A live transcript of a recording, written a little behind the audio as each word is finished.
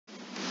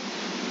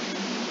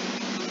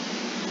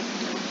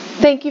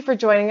Thank you for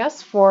joining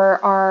us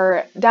for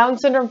our Down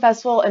Syndrome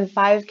Festival and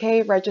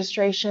 5K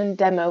registration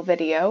demo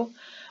video.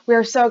 We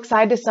are so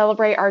excited to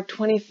celebrate our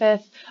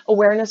 25th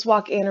Awareness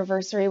Walk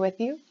anniversary with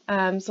you.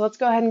 So let's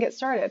go ahead and get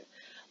started.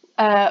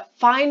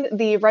 Find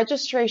the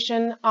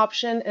registration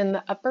option in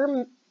the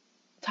upper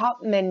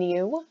top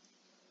menu.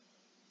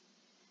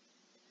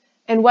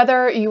 And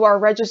whether you are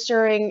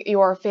registering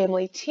your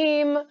family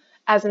team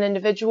as an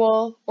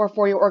individual or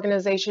for your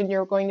organization,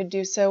 you're going to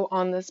do so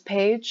on this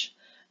page.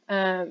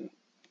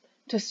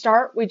 To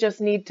start, we just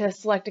need to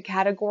select a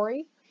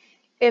category.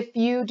 If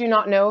you do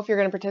not know if you're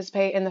going to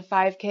participate in the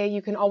 5K,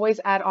 you can always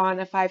add on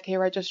a 5K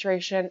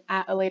registration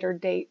at a later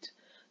date.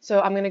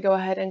 So I'm going to go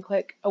ahead and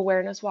click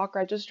Awareness Walk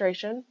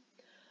Registration.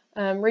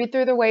 Read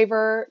through the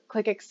waiver,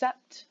 click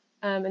Accept,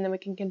 and then we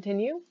can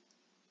continue.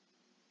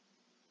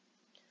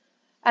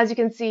 As you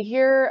can see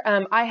here,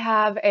 I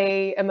have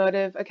a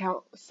Emotive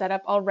account set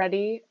up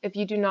already. If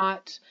you do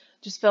not,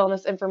 just fill in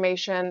this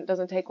information, it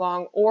doesn't take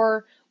long.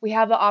 Or we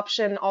have the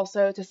option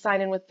also to sign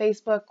in with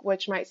Facebook,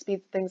 which might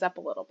speed things up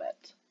a little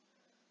bit.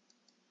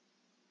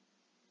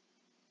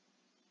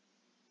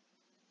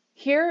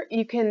 Here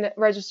you can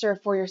register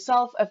for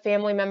yourself, a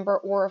family member,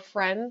 or a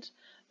friend.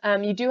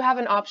 You do have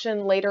an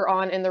option later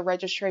on in the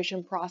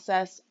registration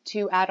process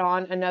to add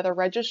on another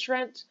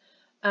registrant.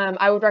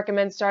 I would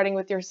recommend starting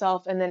with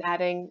yourself and then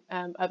adding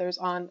others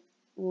on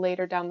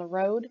later down the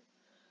road.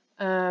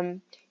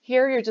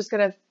 Here you're just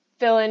going to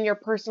fill in your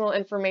personal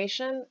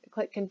information,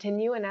 click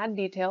Continue, and add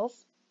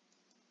details.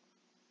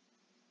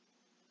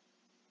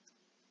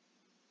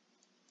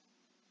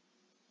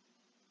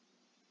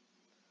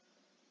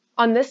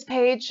 On this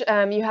page,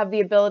 you have the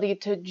ability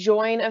to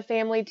join a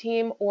family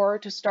team or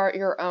to start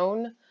your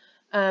own.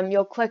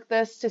 You'll click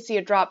this to see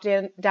a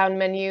drop-down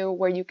menu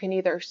where you can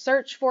either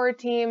search for a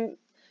team,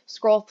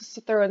 scroll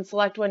through and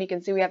select one. You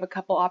can see we have a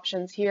couple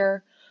options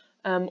here,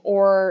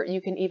 or you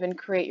can even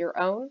create your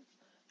own.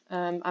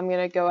 I'm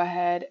going to go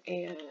ahead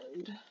and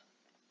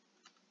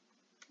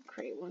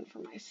create one for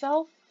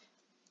myself.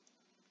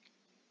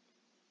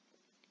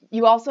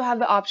 You also have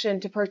the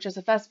option to purchase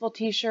a festival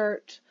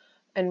t-shirt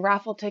and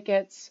raffle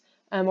tickets,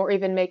 or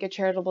even make a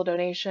charitable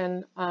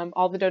donation.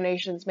 All the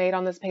donations made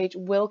on this page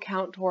will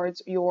count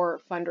towards your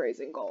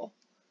fundraising goal.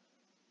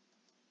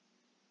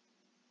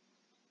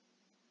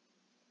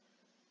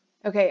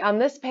 Okay, on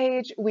this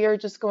page, we are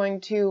just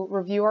going to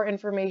review our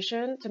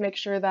information to make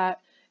sure that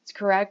it's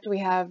correct. We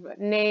have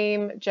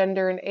name,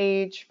 gender, and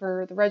age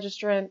for the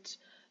registrant.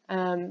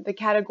 The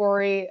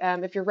category,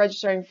 if you're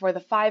registering for the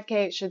 5K,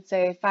 it should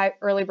say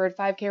early bird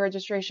 5K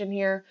registration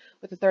here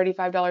with a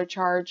 $35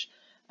 charge.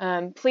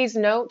 Please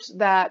note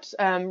that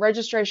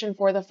registration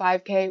for the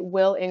 5K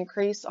will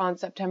increase on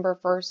September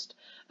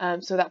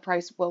 1st, so that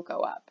price will go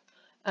up.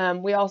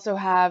 We also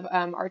have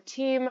our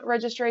team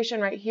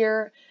registration right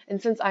here, and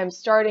since I'm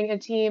starting a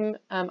team,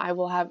 I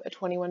will have a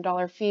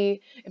 $21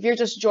 fee. If you're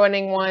just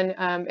joining one,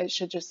 it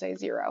should just say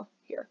 0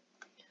 here.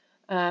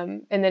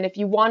 And then if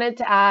you wanted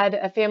to add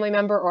a family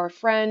member or a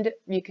friend,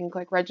 you can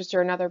click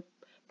Register Another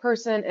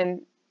Person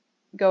and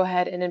go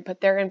ahead and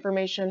input their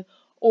information,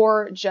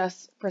 or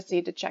just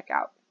proceed to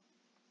checkout.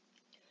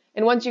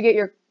 And once you get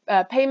your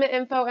payment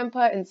info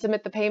input and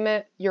submit the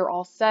payment, you're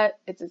all set.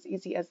 It's as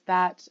easy as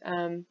that.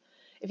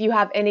 If you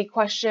have any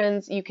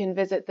questions, you can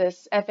visit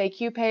this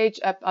FAQ page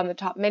up on the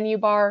top menu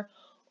bar,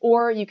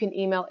 or you can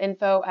email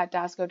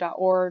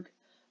info@dasco.org.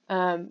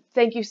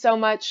 Thank you so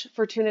much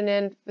for tuning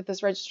in with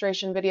this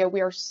registration video.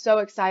 We are so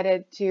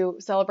excited to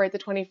celebrate the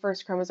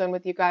 21st chromosome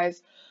with you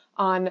guys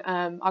on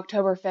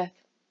October 5th.